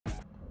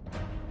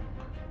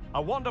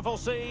A wonderful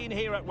scene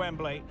here at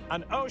Wembley.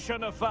 An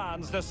ocean of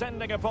fans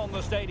descending upon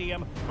the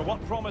stadium for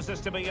what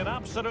promises to be an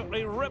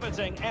absolutely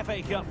riveting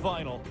FA Cup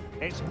final.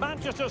 It's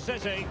Manchester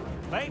City,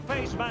 they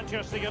face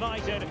Manchester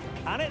United,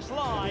 and it's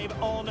live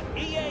on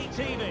EA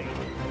TV.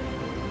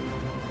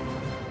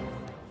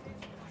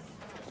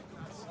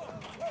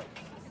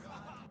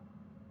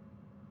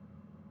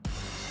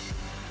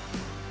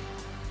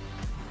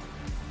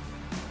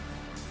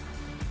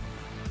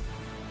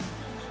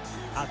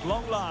 At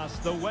long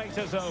last, the wait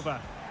is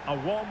over. A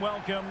warm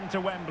welcome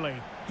to Wembley.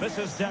 This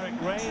is Derek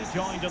Ray,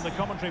 joined in the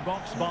commentary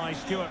box by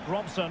Stuart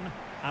Robson,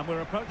 and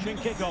we're approaching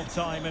kick-off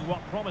time in what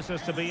promises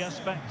to be a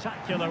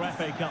spectacular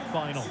FA Cup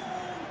final.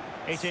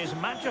 It is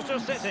Manchester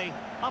City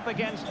up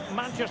against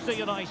Manchester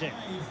United.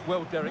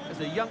 Well, Derek, as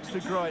a youngster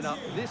growing up,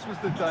 this was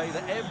the day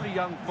that every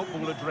young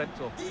footballer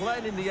dreamt of.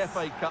 Playing in the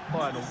FA Cup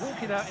final,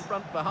 walking out in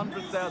front of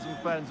 100,000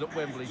 fans at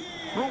Wembley,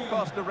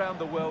 broadcast around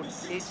the world,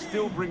 it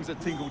still brings a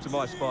tingle to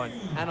my spine.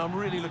 And I'm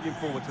really looking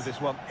forward to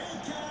this one.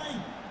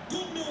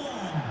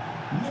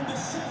 Number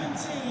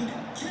 17,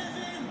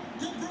 Kevin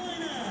De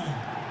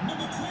Bruyne.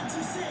 Number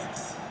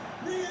 26,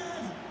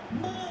 Riyad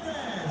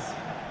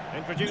Mahrez.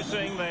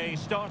 Introducing the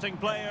starting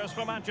players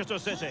for Manchester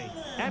City.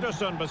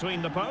 Ederson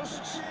between the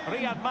posts.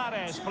 Riyad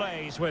Mahrez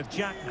plays with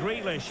Jack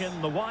Grealish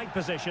in the wide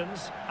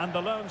positions. And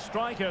the lone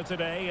striker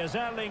today is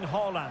Erling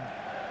Haaland.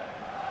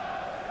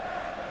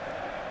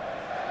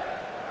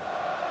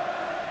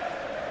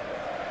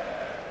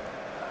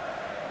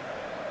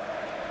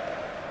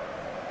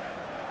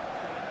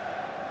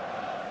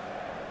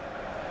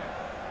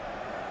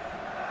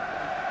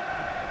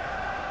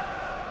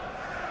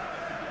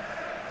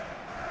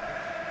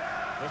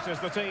 This is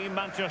the team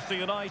Manchester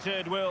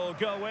United will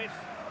go with.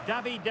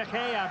 David De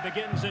Gea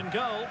begins in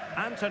goal.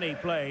 Antony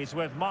plays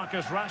with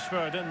Marcus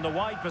Rashford in the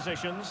wide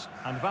positions.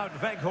 And Wout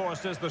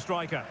Weghorst is the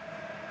striker.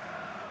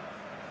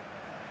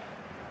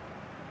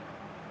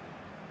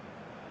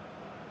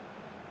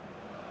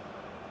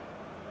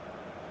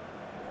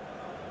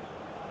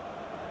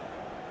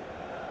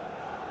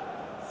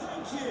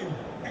 Thank you.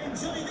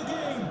 Enjoy the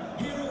game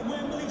here at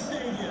Wembley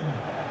Stadium.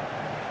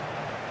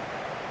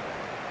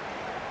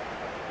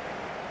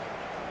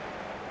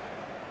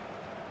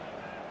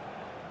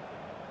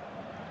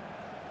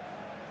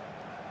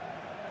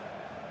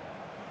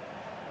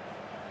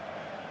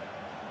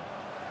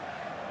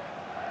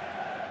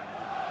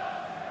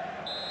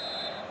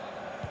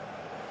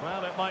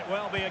 Well, it might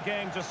well be a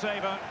game to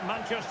savour.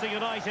 Manchester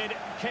United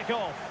kick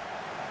off.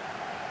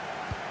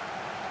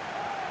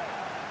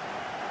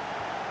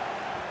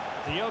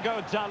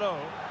 Diogo Dalot.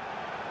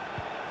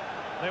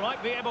 They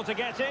might be able to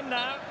get in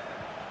now.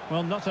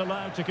 Well, not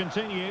allowed to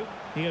continue.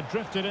 He had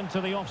drifted into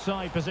the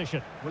offside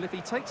position. Well, if he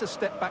takes a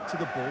step back to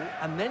the ball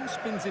and then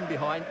spins in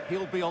behind,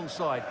 he'll be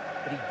onside.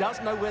 But he does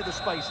know where the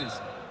space is.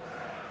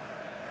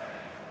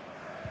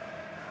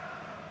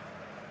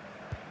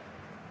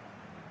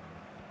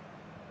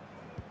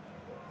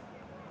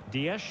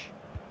 Dias.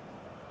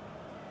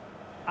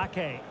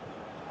 Ake.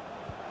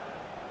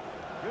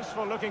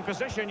 Useful looking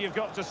position, you've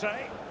got to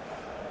say.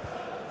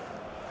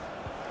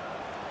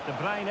 De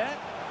Bruyne.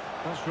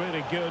 That's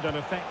really good and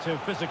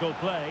effective physical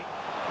play.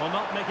 Well,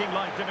 not making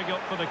life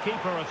difficult for the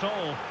keeper at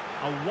all.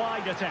 A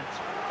wide attempt.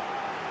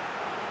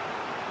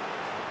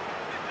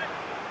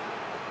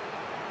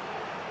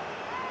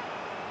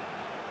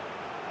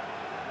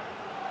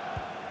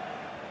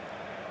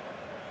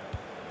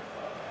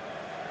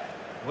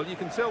 Well, you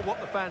can tell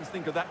what the fans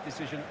think of that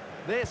decision.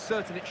 They're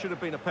certain it should have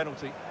been a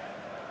penalty.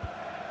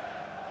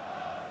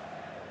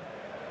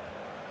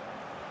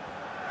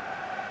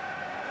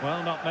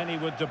 Well, not many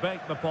would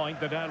debate the point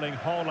that Erling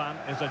Haaland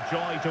is a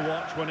joy to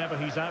watch whenever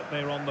he's out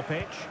there on the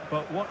pitch.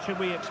 But what should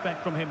we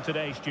expect from him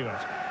today, Stuart?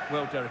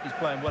 Well, Derek, he's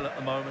playing well at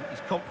the moment. He's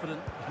confident.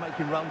 He's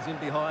making runs in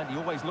behind. He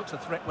always looks a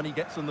threat when he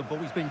gets on the ball.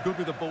 He's been good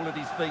with the ball at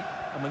his feet.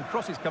 And when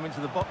crosses come into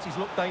the box, he's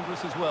looked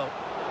dangerous as well.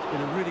 It's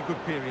been a really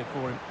good period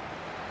for him.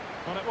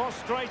 Well, it was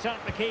straight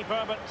at the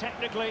keeper, but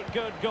technically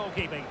good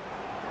goalkeeping.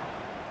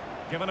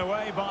 Given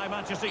away by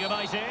Manchester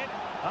United.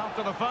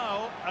 After the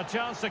foul, a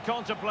chance to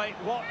contemplate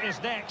what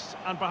is next,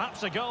 and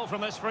perhaps a goal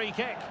from this free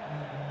kick.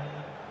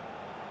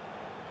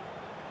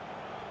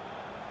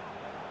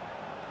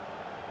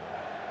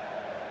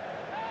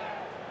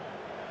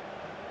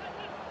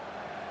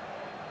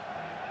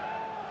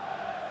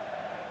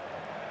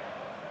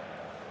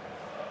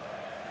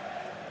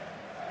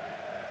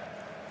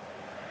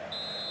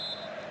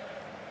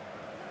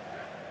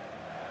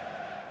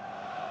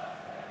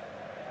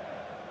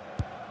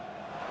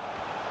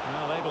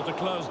 Well, able to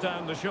close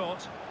down the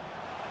shot.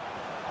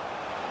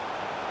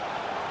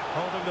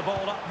 Holding the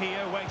ball up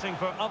here, waiting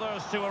for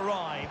others to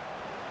arrive.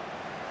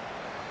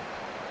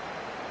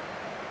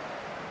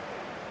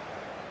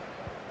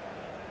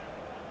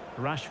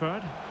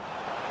 Rashford.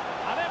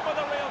 And in with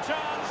a real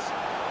chance.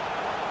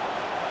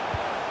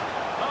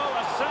 Oh,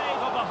 a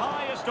save of the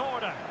highest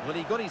order. Well,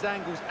 he got his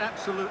angles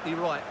absolutely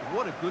right.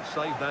 What a good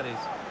save that is.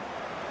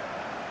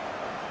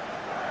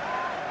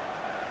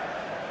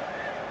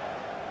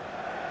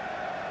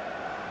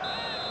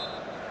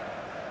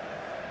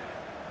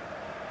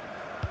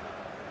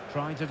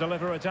 Trying to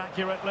deliver it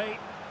accurately.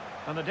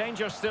 And the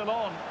danger's still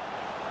on.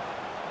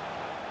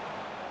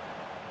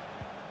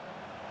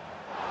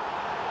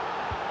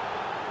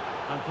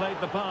 And played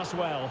the pass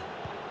well.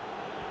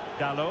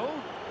 Dalot.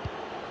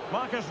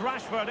 Marcus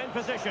Rashford in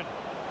position.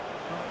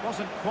 Well, it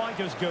wasn't quite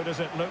as good as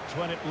it looked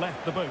when it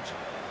left the boot.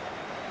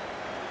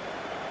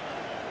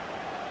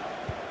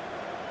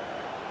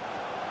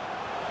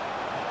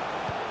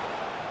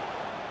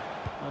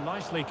 Well,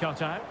 nicely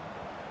cut out.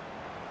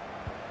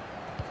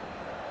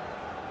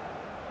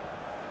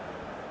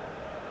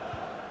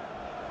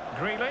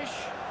 Grealish.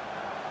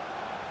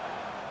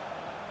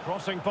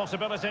 Crossing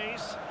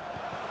possibilities.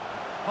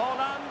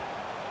 Haaland.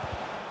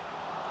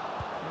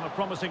 Well, a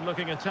promising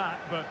looking attack,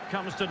 but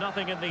comes to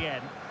nothing in the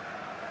end.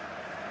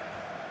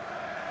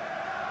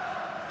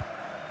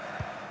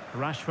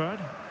 Rashford.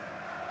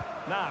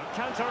 Now,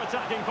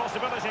 counter-attacking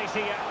possibilities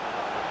here.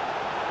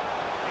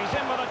 He's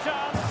in with a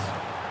chance.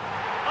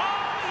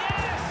 Oh,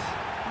 yes!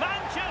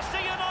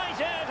 Manchester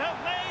United have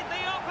made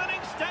the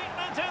opening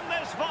statement in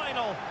this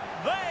final.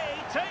 They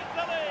take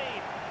the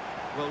lead.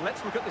 Well,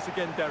 let's look at this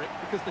again, Derek,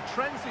 because the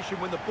transition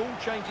when the ball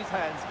changes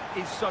hands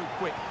is so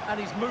quick and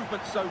his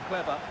movement's so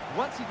clever.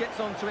 Once he gets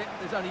onto it,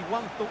 there's only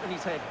one thought in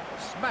his head.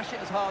 Smash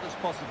it as hard as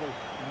possible.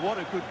 What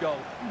a good goal.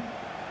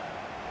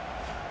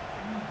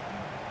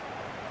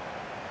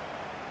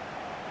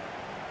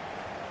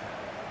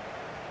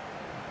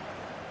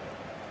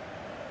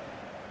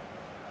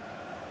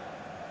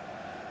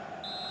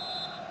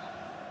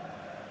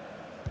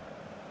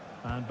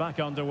 And back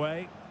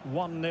underway.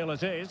 1-0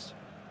 it is.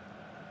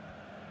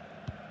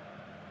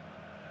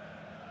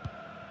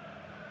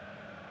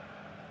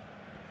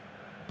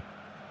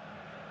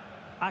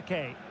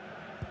 Ake.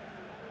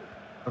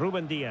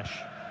 Ruben Dias.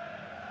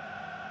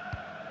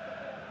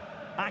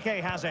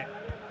 Ake has it.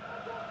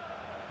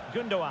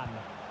 Gundogan.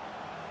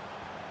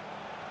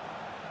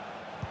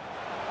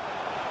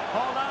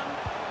 Haaland.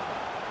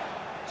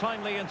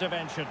 Timely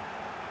intervention.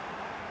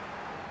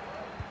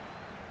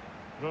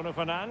 Bruno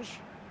Fernandes.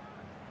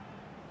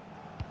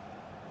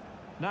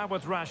 Now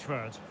with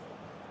Rashford.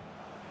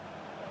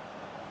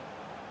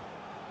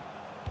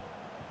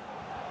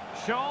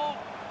 Shaw.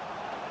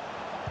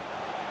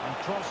 And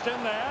crossed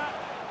in there.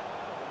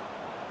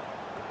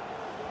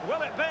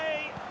 Will it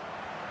be?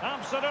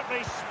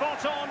 Absolutely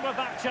spot on with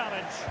that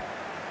challenge.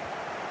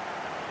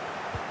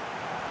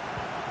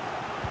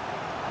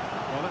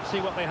 Well, let's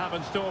see what they have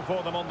in store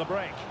for them on the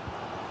break.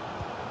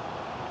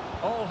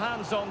 All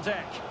hands on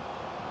deck.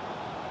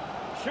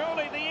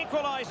 Surely the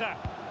equaliser.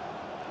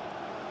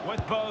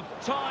 With both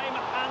time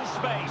and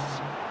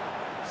space.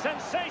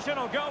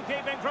 Sensational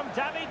goalkeeping from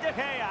David De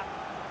Gea.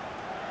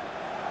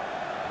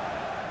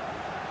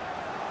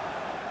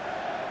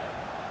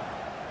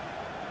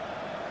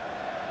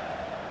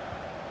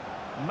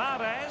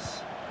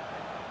 Mahrez.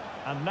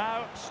 And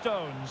now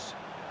Stones.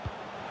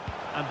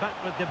 And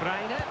back with De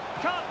Bruyne.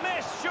 Can't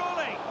miss,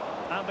 surely.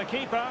 And the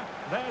keeper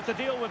there to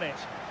deal with it.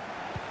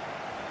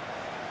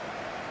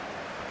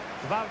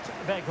 Wout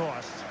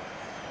Weghorst.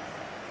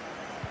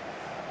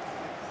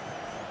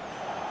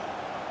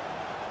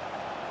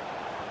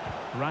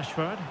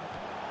 Rashford.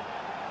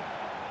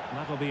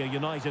 That'll be a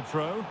United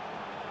throw.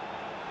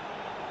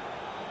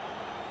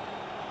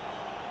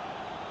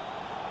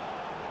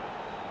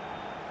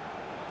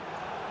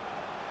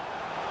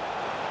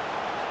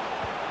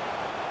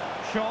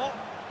 Shaw.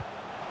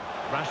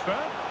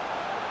 Rashford.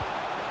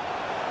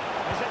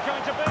 Is it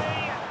going to be?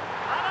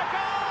 And a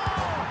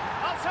goal!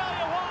 I'll tell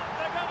you what,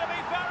 they're going to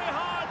be very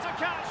hard to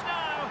catch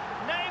now.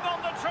 Name on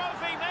the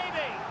trophy,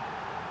 maybe.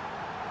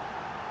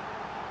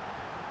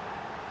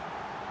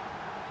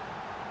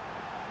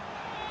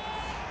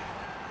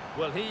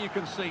 Well, here you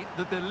can see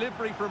the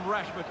delivery from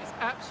Rashford is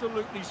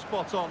absolutely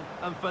spot on,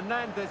 and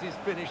Fernandez's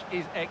finish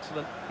is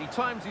excellent. He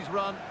times his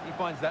run, he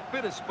finds that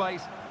bit of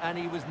space, and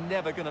he was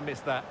never going to miss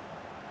that.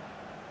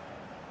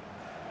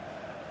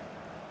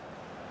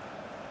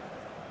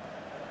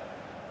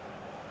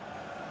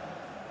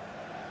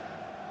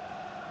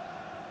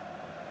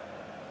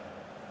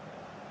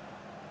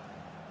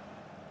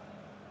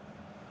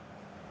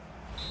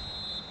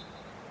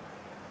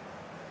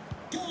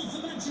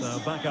 So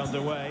back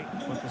underway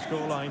with the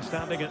scoreline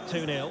standing at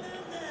 2-0.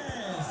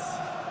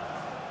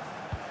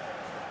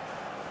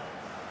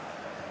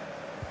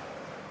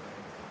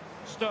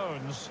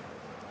 Stones.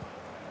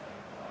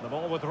 The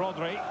ball with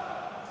Rodri.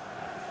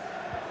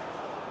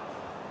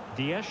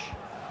 Dias.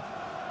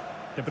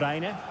 De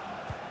Bruyne.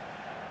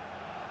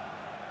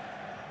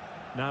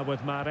 Now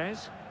with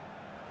Mahrez.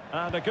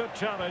 And a good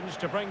challenge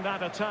to bring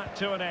that attack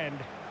to an end.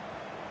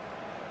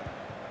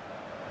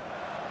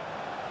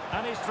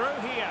 And he's through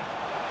here.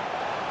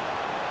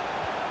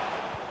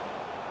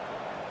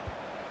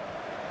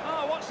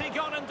 Oh, what's he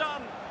gone and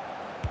done?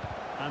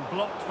 And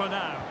blocked for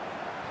now.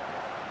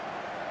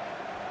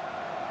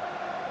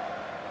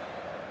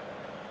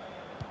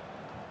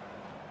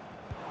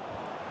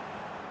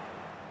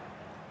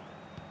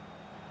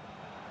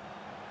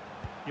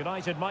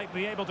 United might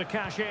be able to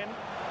cash in.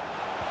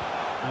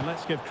 And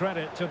let's give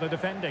credit to the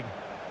defending.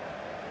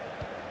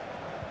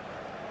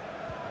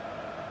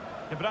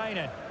 De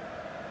Bruyne.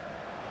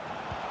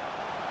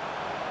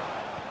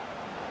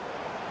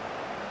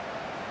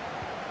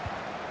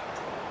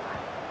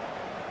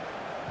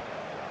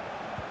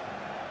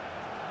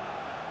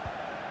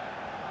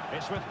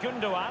 It's with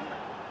Gundogan.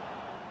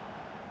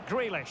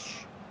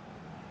 Grealish.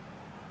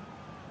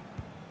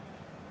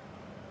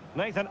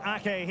 Nathan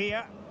Ake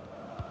here.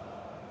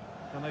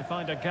 Can they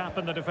find a gap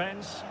in the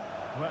defence?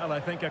 Well,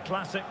 I think a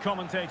classic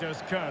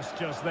commentator's curse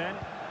just then.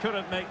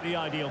 Couldn't make the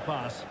ideal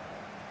pass.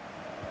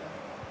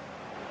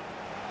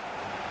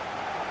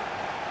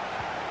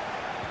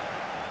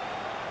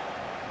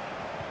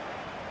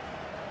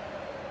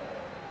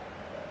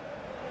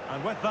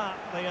 And with that,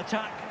 the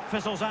attack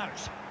fizzles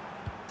out.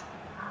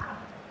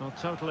 Well,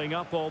 totalling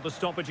up all the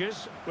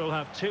stoppages, we'll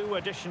have 2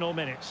 additional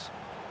minutes.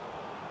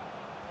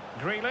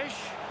 Grealish.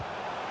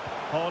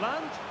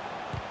 Haaland.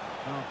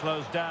 Well,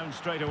 closed down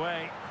straight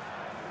away.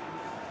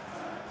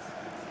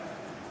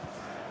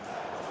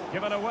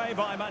 Given away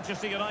by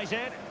Manchester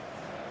United.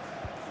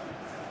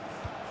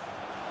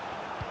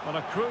 Well,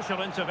 a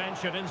crucial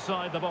intervention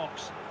inside the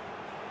box.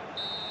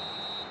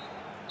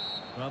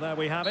 Well, there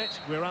we have it.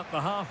 We're at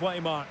the halfway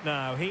mark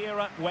now, here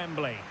at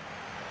Wembley.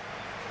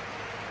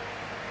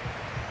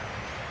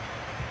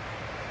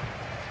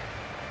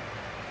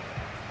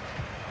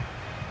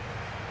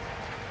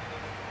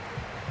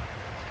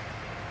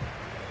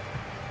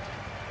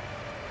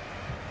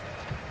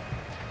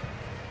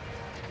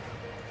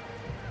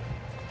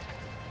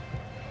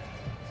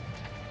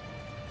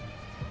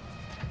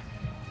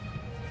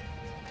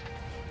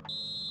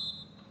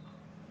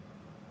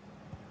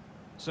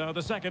 So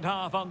the second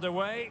half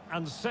underway,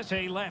 and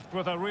City left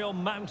with a real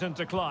mountain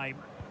to climb.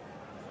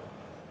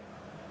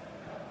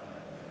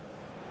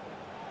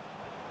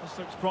 This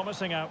looks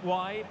promising out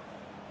wide.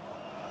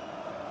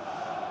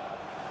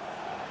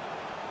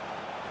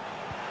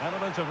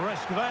 Element of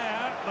risk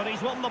there, but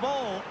he's won the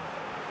ball.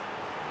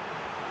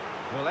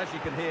 Well, as you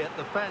can hear,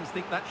 the fans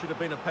think that should have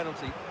been a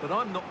penalty, but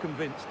I'm not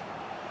convinced.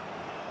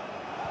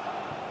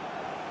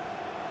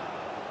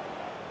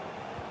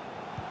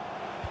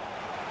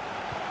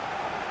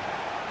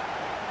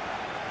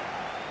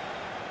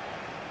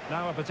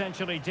 Now a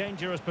potentially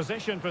dangerous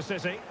position for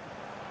City.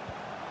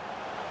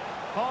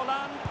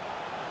 Haaland.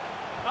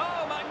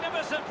 Oh,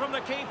 magnificent from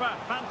the keeper.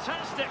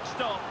 Fantastic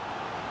stop.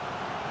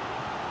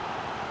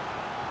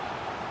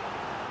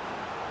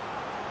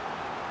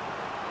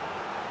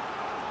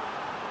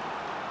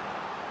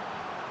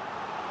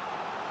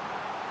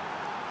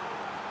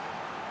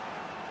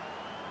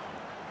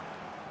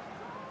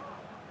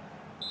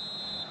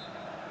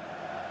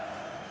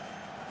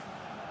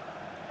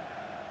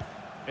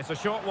 It's a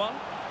short one.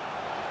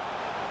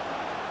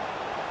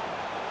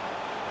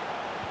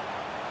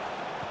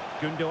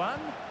 Gundogan.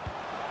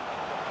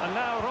 And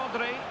now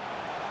Rodri.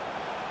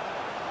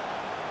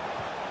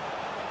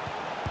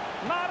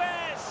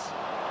 Mahrez!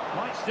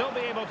 Might still be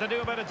able to do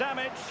a bit of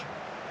damage.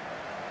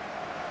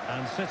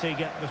 And City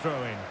get the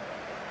throw-in.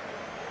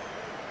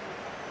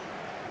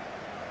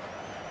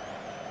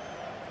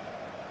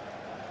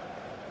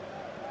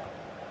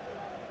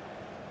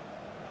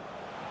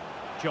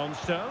 John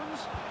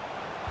Stones.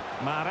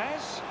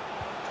 Mahrez.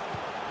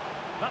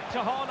 Back to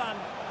Haaland.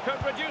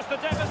 Could reduce the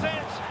deficit.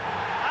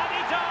 And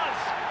he does!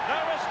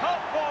 There is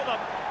hope for them,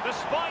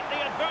 despite the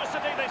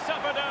adversity they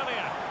suffered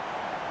earlier.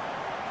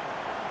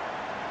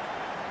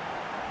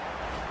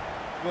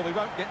 Well, we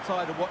won't get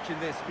tired of watching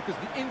this because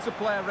the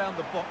interplay around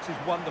the box is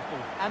wonderful.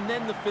 And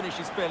then the finish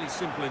is fairly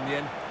simple in the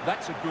end.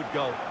 That's a good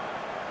goal.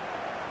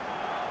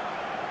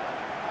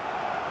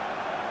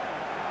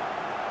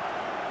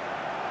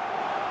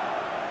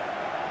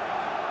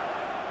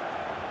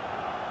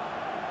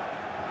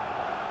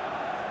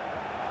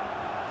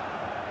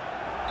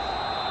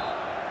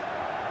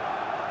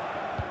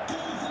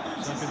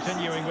 So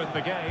continuing with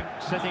the game,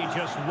 City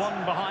just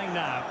one behind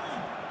now.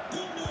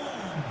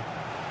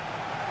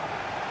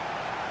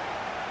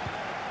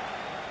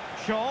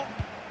 Shaw.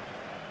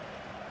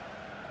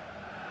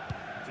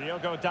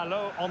 Diogo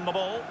Dalot on the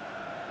ball.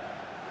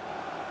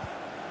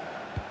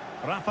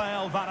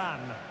 Rafael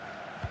Varane.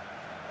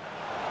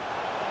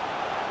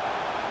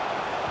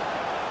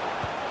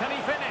 Can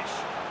he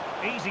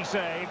finish? Easy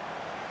save.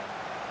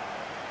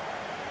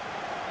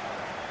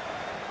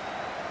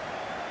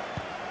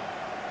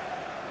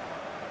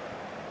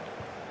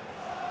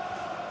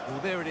 Well,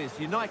 there it is.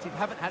 United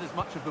haven't had as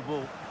much of the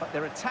ball, but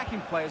their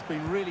attacking play has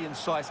been really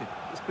incisive.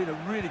 It's been a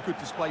really good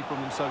display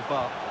from them so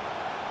far.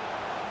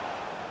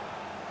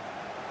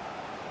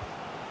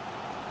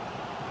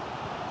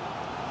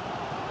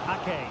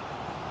 Ake.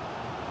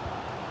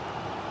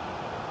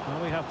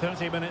 Well, we have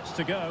 30 minutes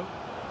to go.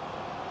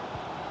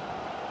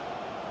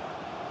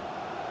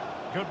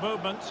 Good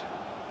movement,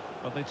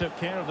 but they took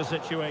care of the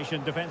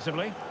situation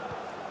defensively.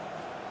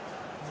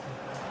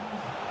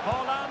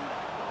 Haaland.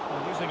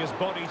 Using his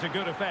body to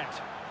good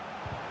effect.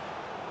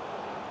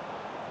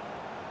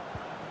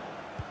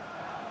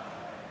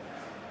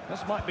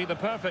 This might be the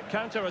perfect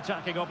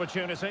counter-attacking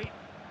opportunity.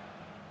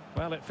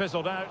 Well, it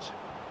fizzled out.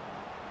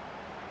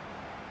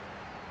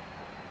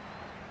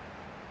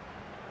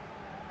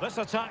 This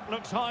attack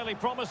looks highly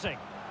promising.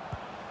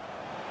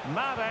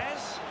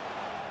 Mahrez.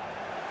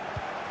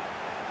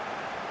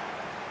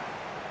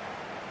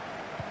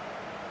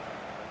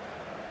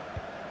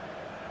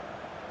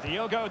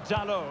 Diogo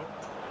Dalot.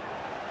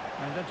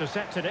 And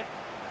intercepted it.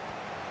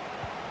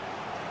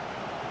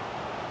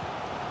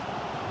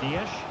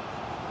 Dias.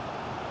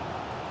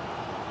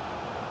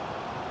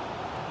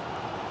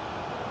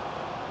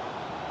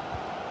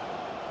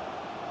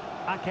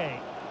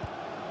 Ake.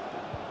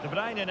 De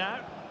Bruyne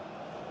now.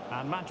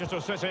 And Manchester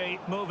City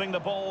moving the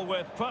ball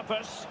with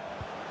purpose,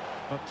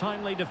 but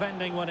timely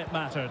defending when it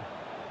mattered.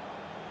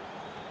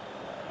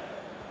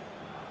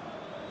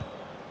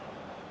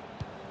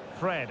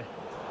 Fred.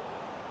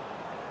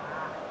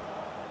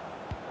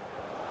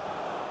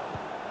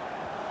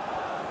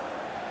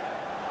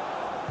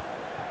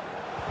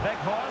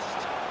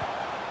 Weghorst.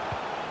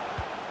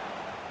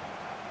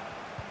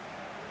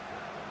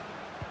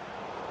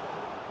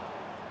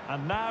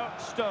 And now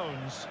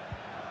Stones.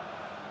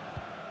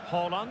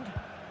 Haaland.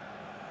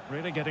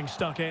 Really getting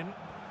stuck in.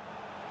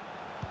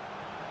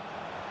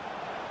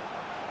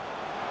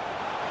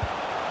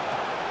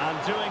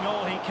 And doing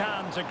all he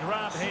can to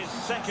grab his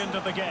second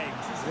of the game.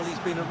 Well, he's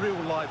been a real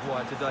live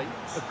wire today.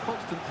 A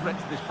constant threat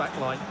to this back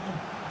line. To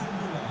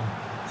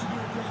be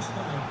replaced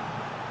by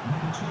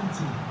number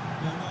 20,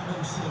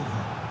 Bernardo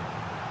Silva.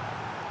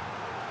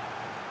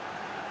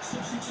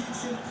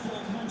 Substitution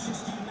for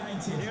Manchester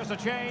United. Here's a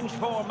change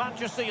for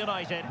Manchester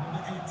United.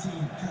 Number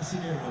 18,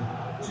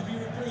 Casemiro. To be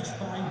replaced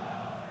by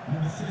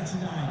number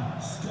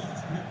 39, Scott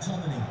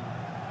McTominay.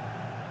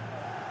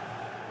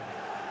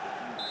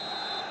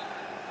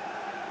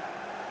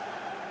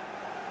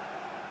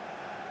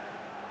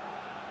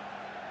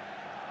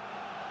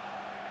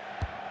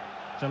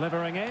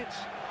 Delivering it.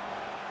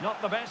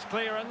 Not the best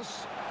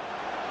clearance.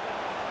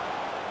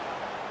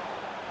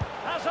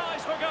 Has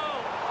eyes for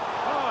goal.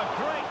 Oh, a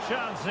great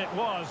chance it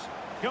was.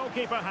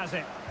 Goalkeeper has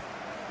it.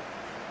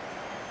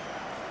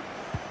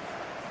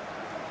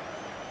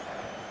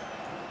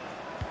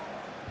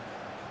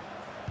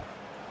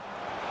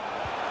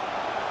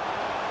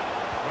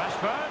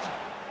 Rashford.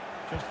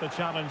 Just the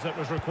challenge that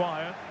was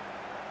required.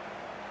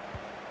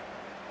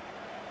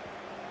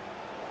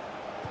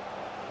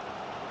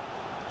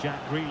 Jack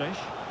Grealish.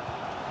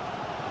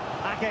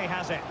 Ake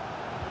has it.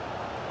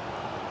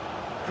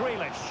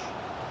 Grealish.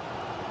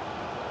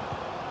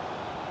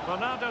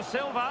 Bernardo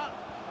Silva.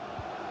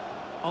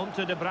 On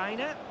to De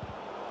Bruyne.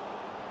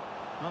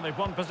 Well, they've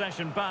won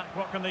possession back.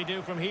 What can they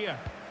do from here?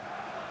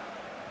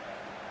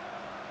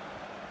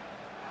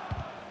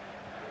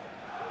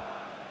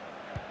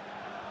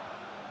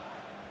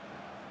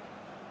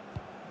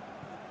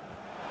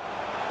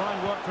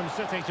 Fine work from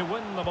City to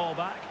win the ball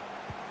back.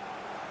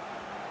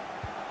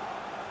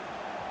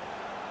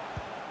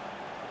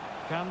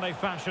 Can they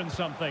fashion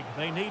something?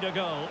 They need a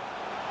goal.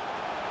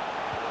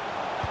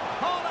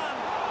 Haaland!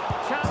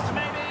 Chance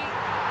maybe.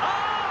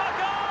 Oh, a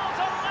goal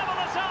to level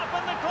us up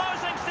in the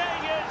closing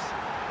stages.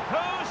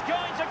 Who's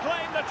going to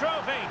claim the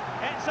trophy?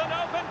 It's an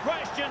open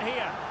question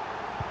here.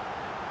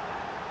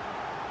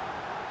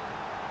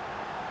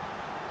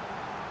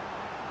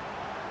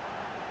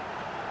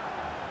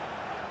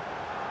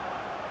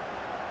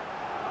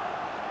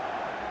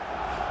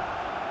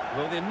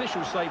 Well, the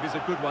initial save is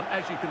a good one,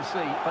 as you can see,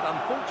 but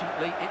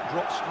unfortunately it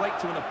dropped straight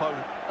to an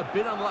opponent. A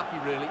bit unlucky,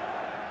 really.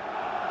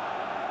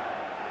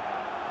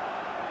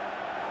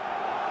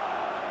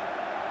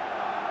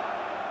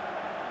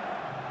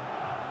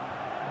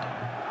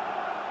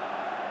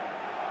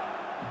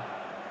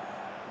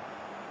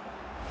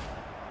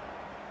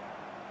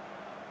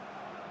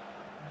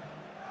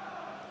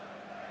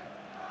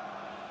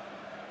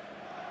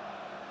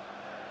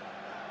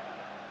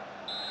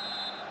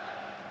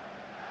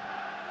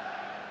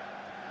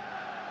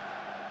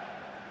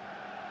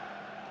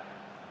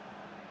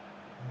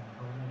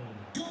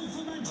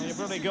 Well, you've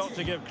really got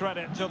to give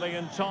credit to the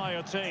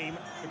entire team,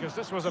 because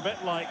this was a bit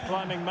like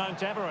climbing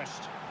Mount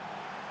Everest.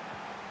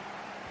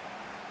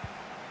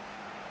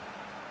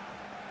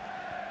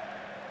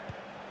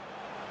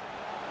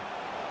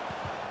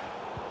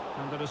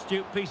 And an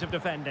astute piece of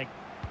defending.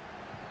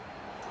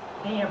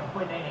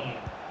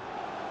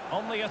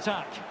 On the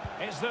attack.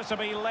 Is there to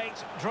be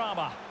late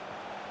drama?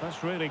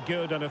 That's really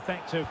good and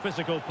effective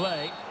physical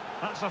play.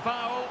 That's a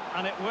foul,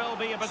 and it will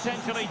be a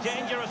potentially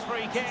dangerous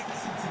free kick.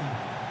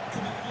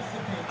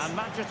 And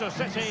Manchester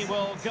City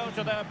will go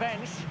to their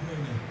bench.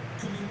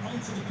 Coming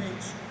onto the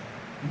pitch,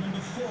 number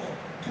 4,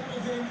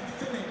 Calvin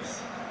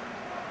Phillips.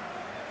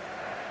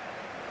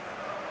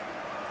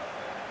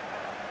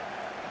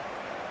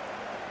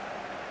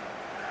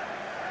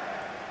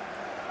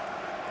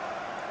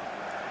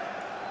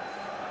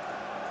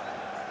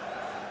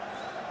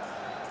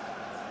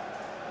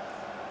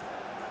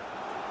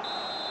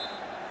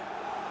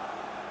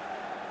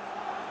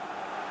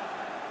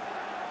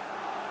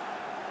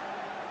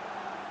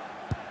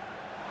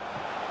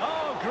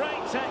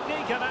 Great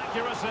technique and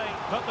accuracy,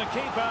 but the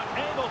keeper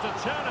able to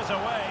turn us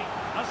away.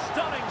 A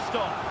stunning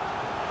stop.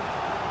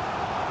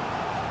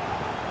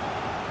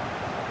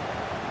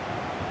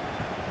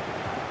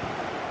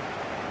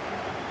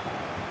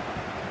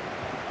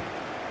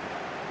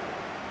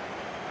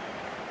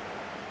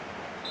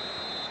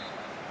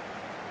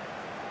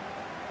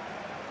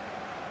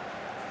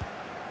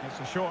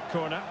 It's a short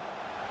corner.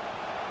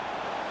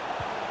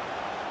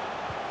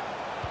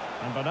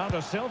 And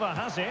Bernardo Silva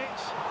has it.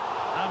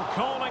 And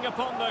calling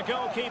upon the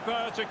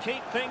goalkeeper to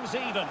keep things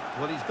even.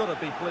 Well, he's got to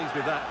be pleased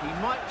with that.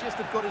 He might just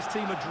have got his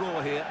team a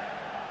draw here.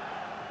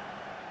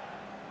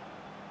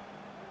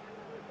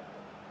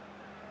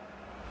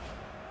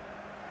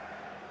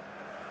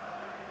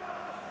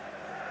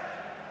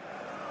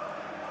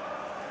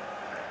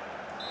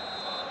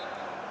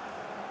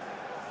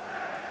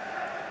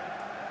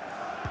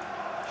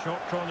 Short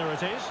corner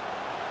it is.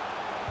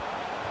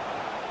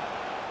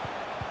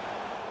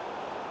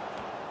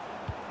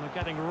 They're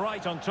getting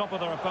right on top of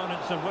their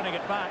opponents and winning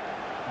it back.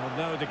 With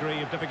no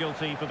degree of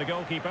difficulty for the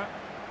goalkeeper.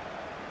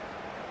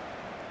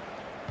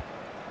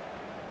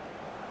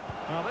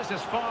 Well, this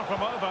is far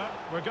from over.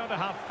 We're going to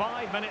have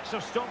 5 minutes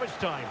of stoppage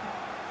time.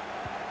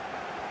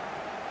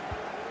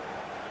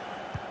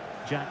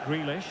 Jack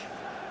Grealish.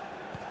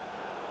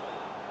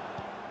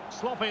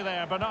 Sloppy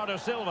there, Bernardo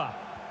Silva.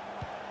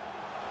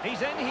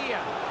 He's in here.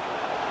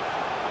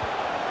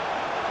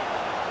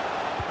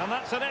 And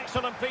that's an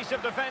excellent piece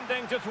of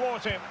defending to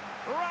thwart him.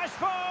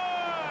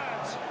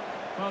 Rashford!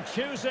 Well,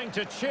 choosing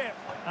to chip,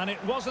 and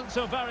it wasn't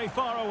so very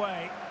far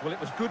away. Well,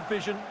 it was good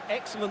vision,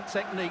 excellent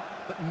technique,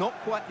 but not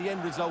quite the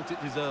end result it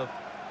deserved.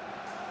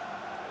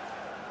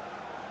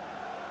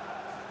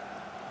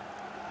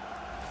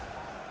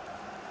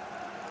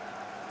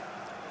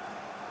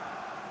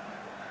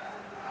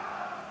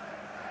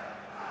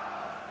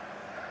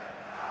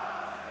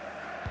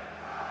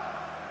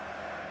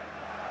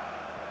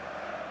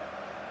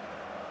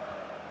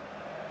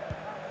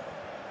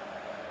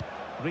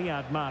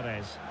 Riyad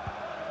Mahrez.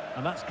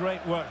 And that's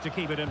great work to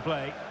keep it in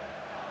play.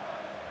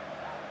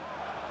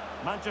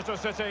 Manchester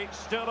City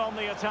still on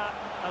the attack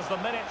as the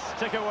minutes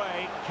tick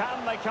away.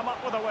 Can they come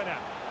up with a winner?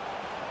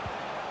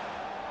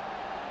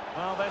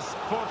 Well, this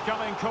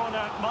forthcoming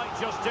corner might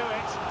just do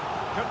it.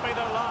 Could be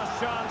their last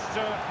chance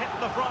to hit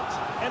the front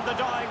in the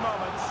dying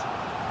moments.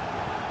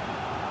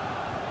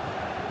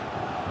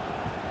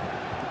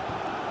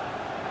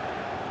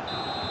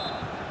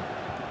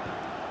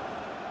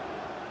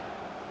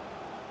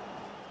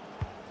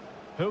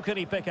 Who can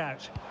he pick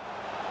out?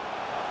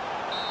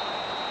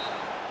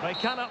 They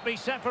cannot be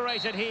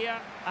separated here,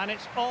 and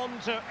it's on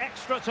to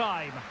extra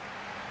time.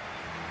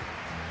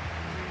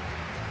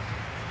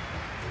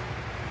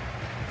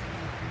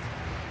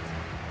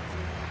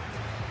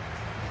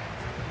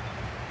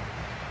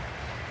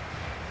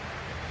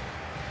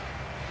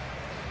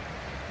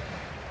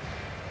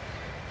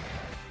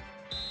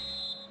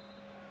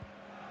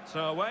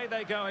 So away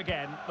they go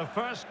again, the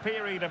first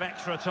period of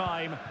extra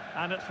time,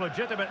 and it's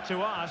legitimate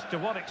to ask to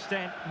what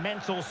extent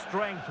mental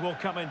strength will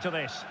come into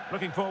this.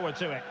 Looking forward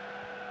to it.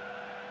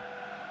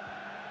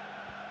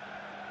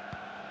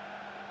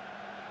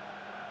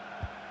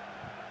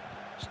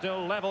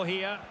 Still level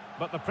here,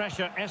 but the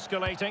pressure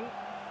escalating.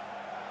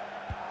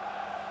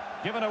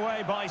 Given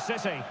away by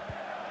City.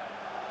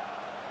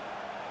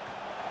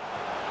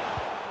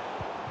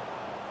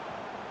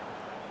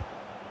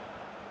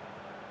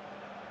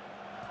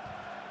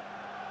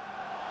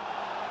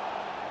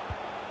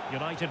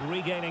 United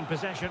regaining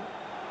possession.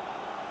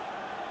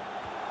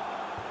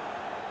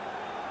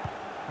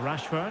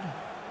 Rashford.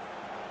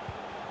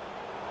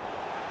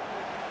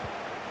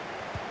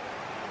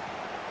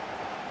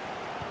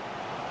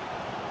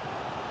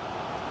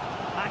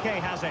 Ake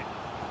has it.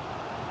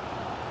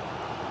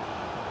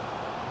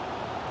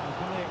 And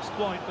can they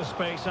exploit the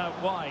space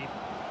out wide?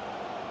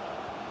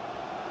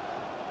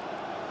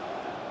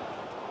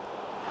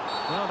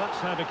 Well, that's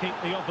how to keep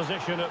the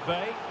opposition at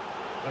bay.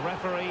 The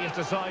referee has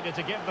decided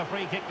to give the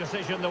free-kick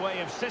decision the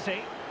way of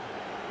City.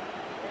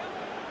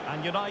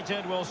 And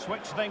United will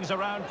switch things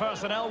around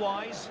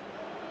personnel-wise.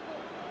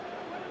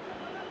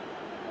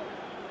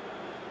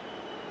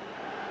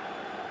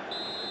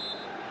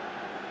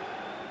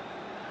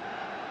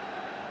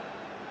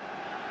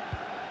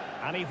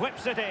 And he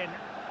whips it in.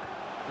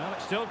 Well,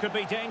 it still could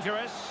be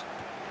dangerous.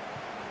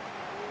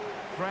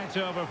 Threat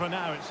over for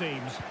now, it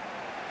seems.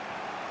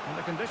 And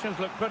the conditions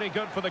look pretty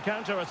good for the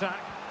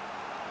counter-attack.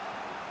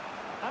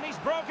 And he's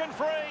broken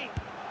free.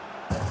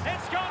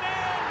 It's gone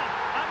in!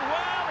 And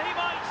well, he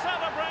might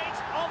celebrate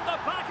on the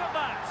back of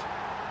that.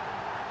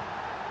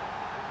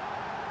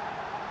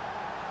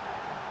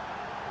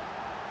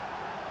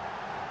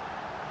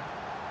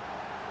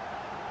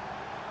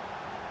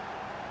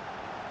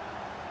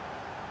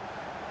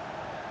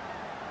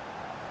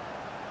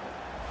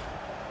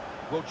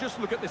 Well, just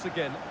look at this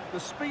again. The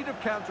speed of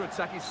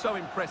counter-attack is so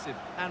impressive,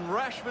 and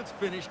Rashford's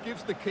finish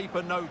gives the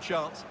keeper no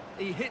chance.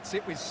 He hits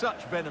it with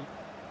such venom.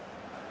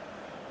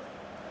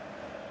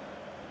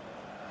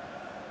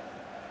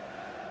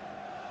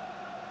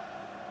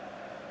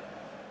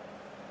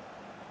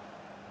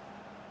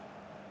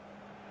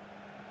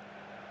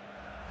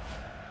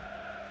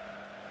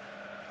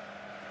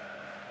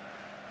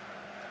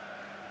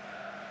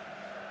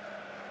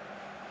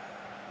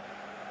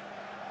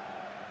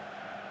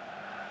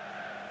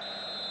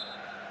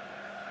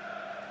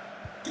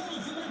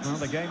 Well,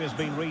 the game has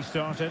been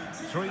restarted.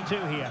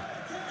 3-2 here.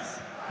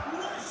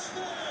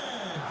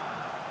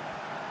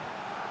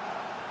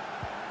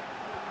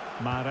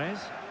 Mahrez.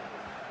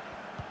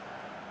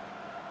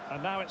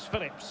 And now it's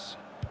Phillips.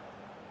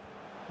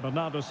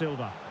 Bernardo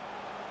Silva.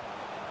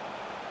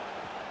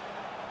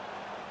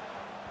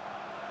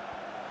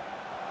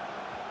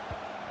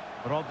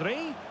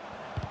 Rodri.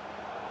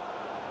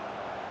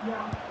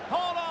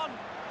 Hold on!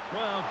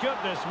 Well,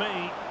 goodness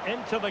me,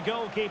 into the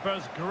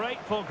goalkeeper's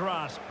grateful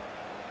grasp.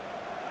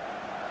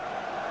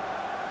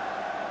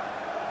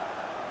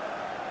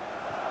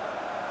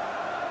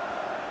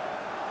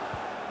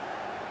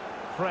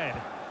 Fred.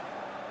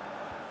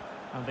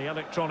 And the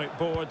electronic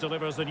board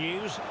delivers the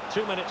news.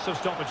 2 minutes of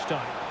stoppage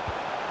time.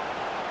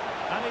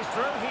 And he's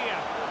through here.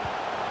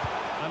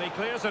 And he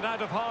clears it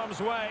out of harm's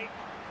way.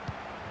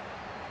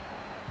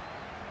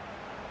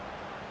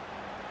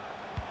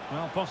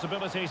 Well,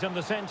 possibilities in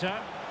the centre.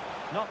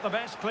 Not the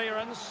best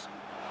clearance.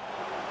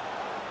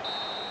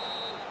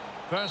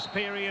 First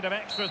period of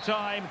extra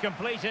time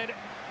completed.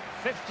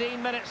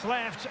 15 minutes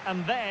left,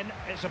 and then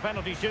it's a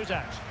penalty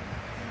shootout.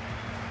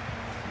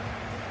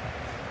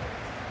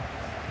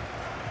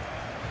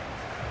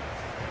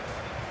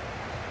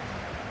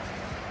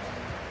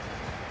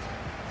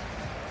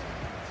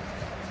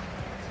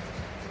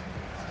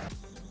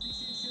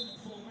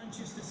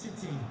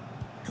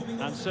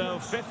 And so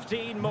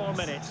 15 more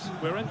minutes.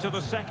 We're into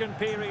the second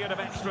period of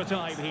extra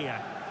time here.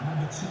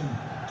 Number 2,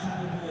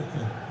 Kyle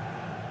Walker.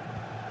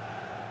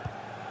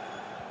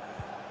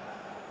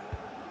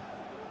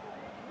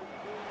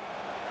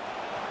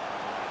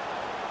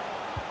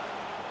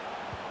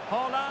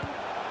 Holland.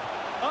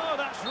 Oh,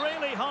 that's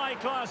really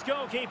high-class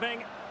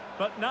goalkeeping.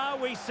 But now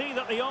we see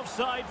that the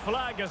offside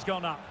flag has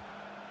gone up.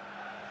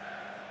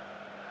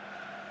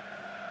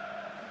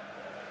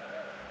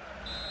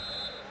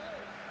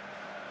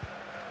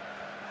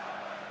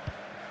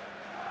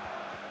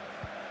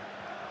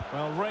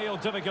 Well, real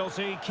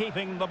difficulty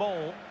keeping the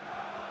ball.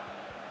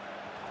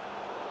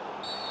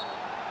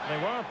 They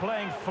were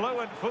playing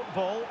fluent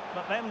football,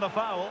 but then the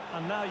foul,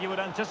 and now you would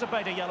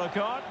anticipate a yellow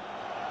card.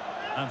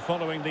 And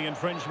following the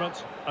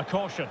infringement, a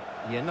caution.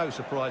 Yeah, no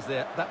surprise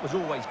there. That was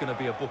always going to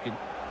be a booking.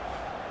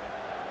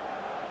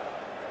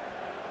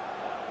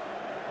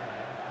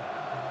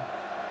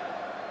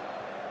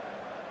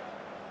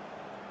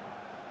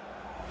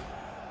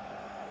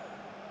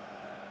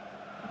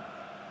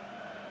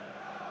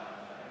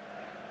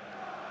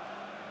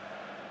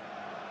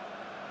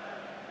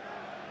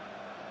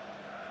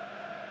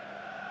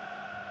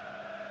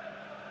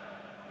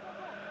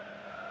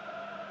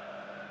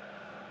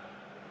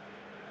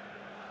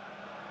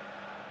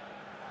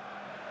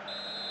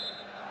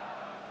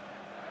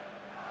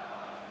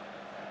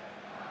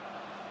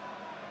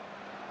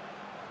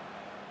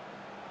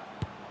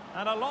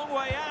 And a long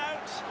way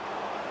out.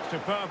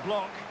 Superb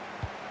block.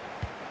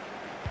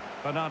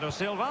 Bernardo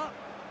Silva.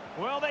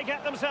 Will they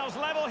get themselves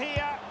level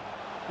here?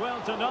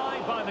 Well,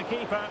 denied by the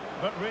keeper,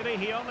 but really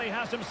he only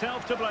has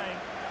himself to blame.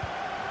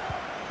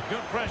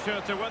 Good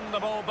pressure to win the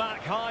ball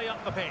back high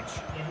up the pitch.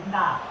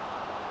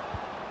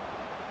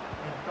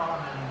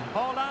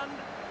 Holland.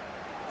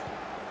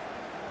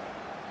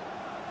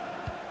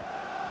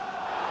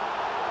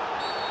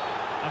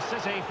 A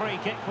City free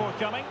kick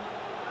forthcoming.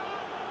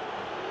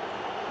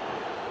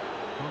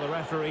 Well, the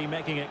referee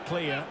making it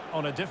clear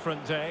on a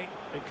different day,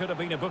 it could have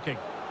been a booking.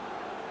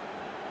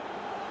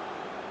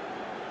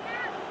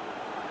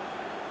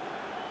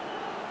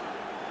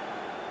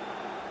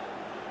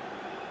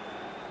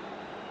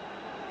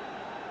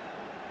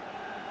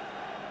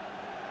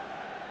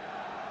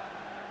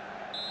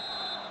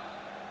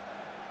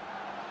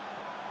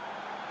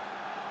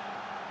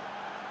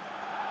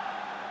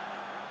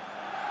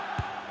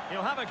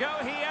 He'll have a go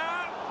here.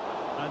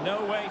 And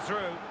no way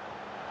through.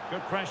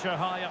 Good pressure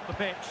high up the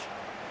pitch.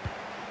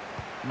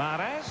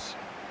 Mahrez.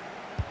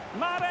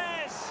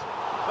 Mahrez!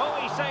 Oh,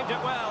 he saved it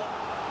well.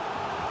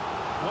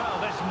 Well,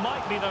 this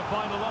might be the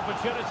final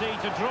opportunity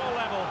to draw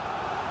level.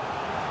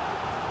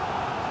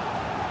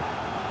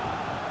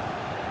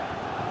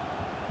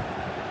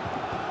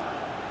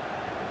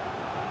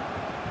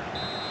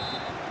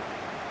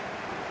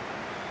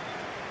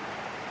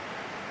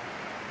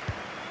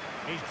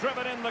 He's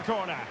driven in the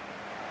corner.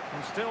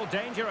 And still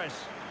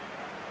dangerous.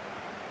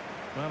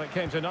 Well, it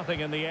came to nothing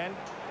in the end.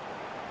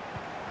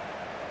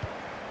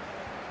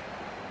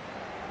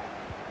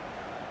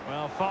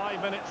 Well,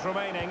 5 minutes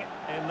remaining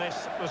in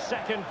this, the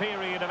second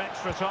period of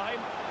extra time.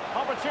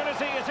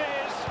 Opportunity it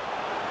is.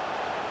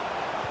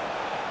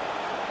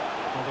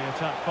 Well, the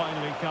attack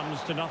finally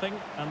comes to nothing,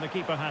 and the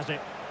keeper has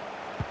it.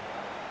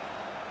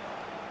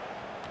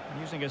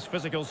 Using his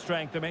physical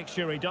strength to make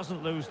sure he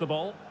doesn't lose the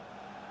ball.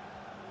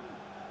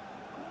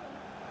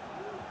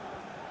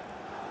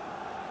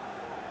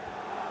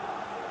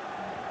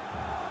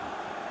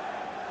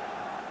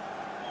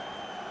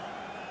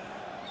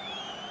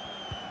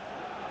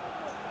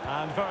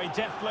 And very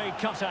deftly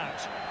cut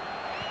out.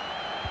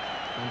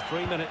 And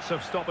 3 minutes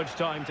of stoppage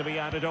time to be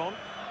added on.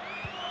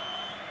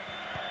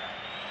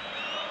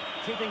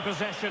 Keeping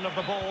possession of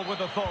the ball with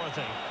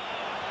authority.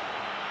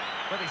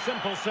 Pretty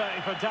simple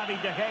save for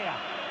David De Gea.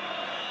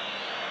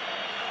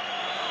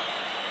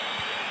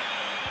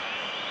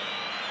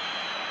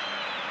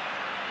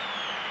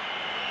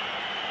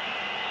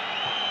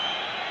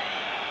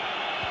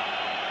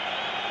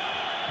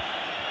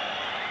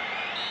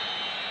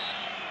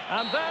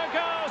 And there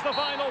goes the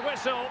final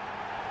whistle.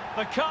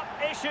 The cup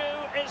issue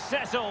is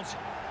settled.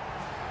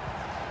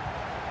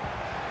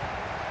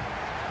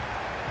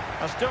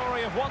 A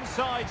story of one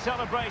side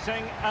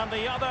celebrating and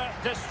the other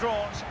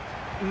distraught.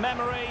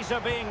 Memories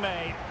are being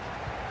made.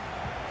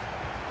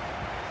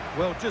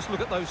 Well, just look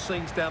at those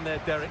scenes down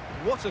there, Derek.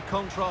 What a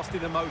contrast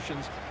in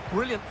emotions.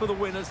 Brilliant for the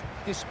winners,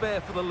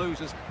 despair for the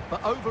losers.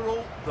 But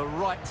overall, the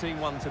right team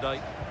won today.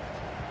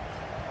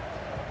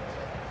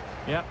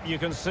 Yep, you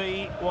can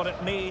see what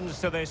it means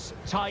to this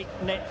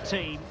tight-knit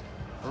team.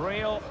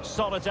 Real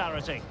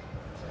solidarity.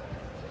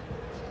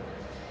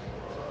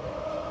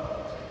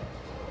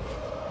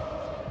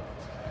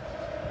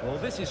 Well,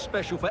 this is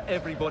special for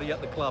everybody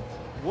at the club.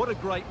 What a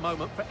great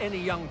moment for any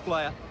young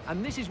player.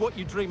 And this is what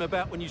you dream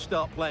about when you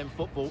start playing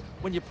football.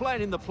 When you're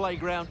playing in the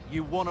playground,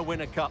 you want to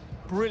win a cup.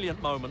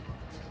 Brilliant moment.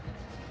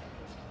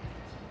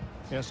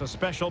 Yes, a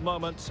special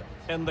moment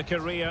in the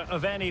career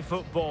of any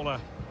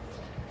footballer.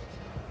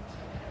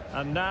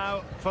 And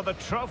now for the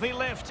trophy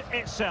lift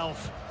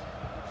itself.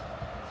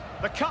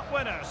 The cup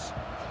winners.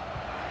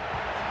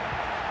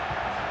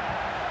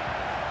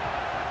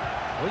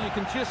 Well, you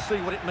can just see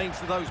what it means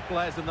to those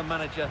players and the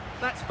manager.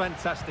 That's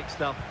fantastic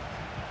stuff.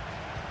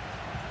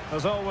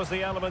 There's always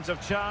the element of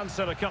chance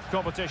in a cup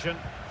competition.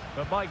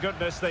 But my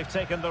goodness, they've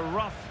taken the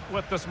rough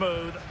with the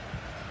smooth.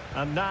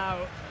 And now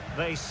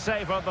they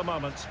savour the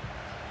moment.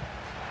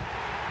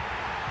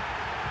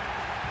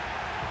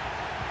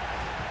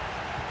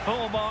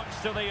 Full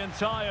marks to the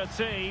entire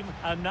team,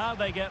 and now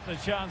they get the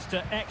chance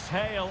to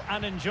exhale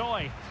and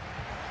enjoy.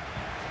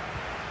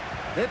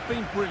 They've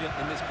been brilliant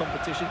in this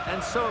competition,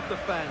 and so have the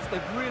fans.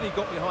 They've really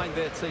got behind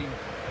their team.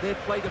 They've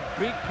played a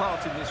big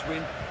part in this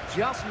win.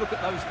 Just look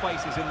at those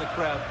faces in the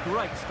crowd.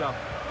 Great stuff.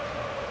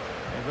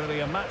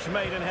 Really a match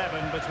made in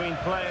heaven between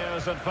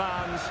players and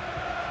fans.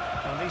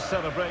 And these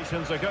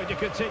celebrations are going to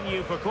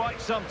continue for quite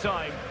some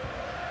time.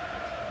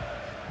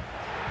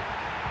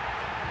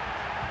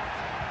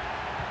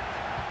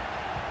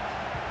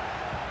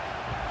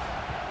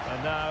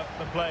 And now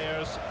the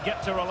players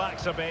get to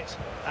relax a bit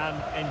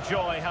and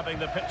enjoy having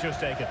the pictures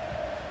taken.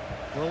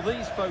 Well,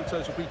 these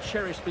photos will be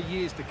cherished for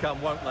years to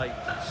come, won't they?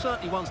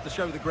 Certainly ones to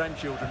show the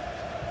grandchildren.